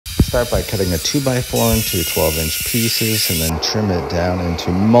Start by cutting a 2x4 into 12-inch pieces and then trim it down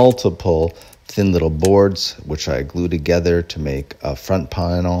into multiple thin little boards, which I glue together to make a front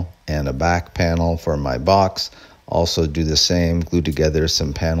panel and a back panel for my box. Also do the same, glue together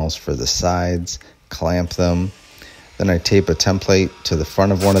some panels for the sides, clamp them. Then I tape a template to the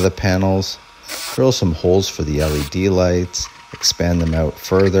front of one of the panels, drill some holes for the LED lights, expand them out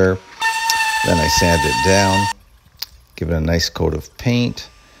further. Then I sand it down, give it a nice coat of paint,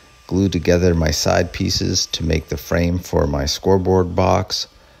 glue together my side pieces to make the frame for my scoreboard box,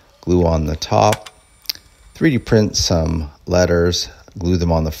 glue on the top, 3D print some letters, glue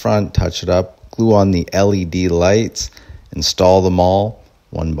them on the front, touch it up, glue on the LED lights, install them all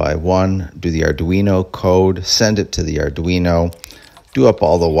one by one, do the Arduino code, send it to the Arduino, do up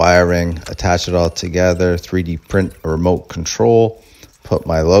all the wiring, attach it all together, 3D print a remote control, put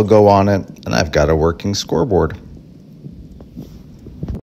my logo on it, and I've got a working scoreboard.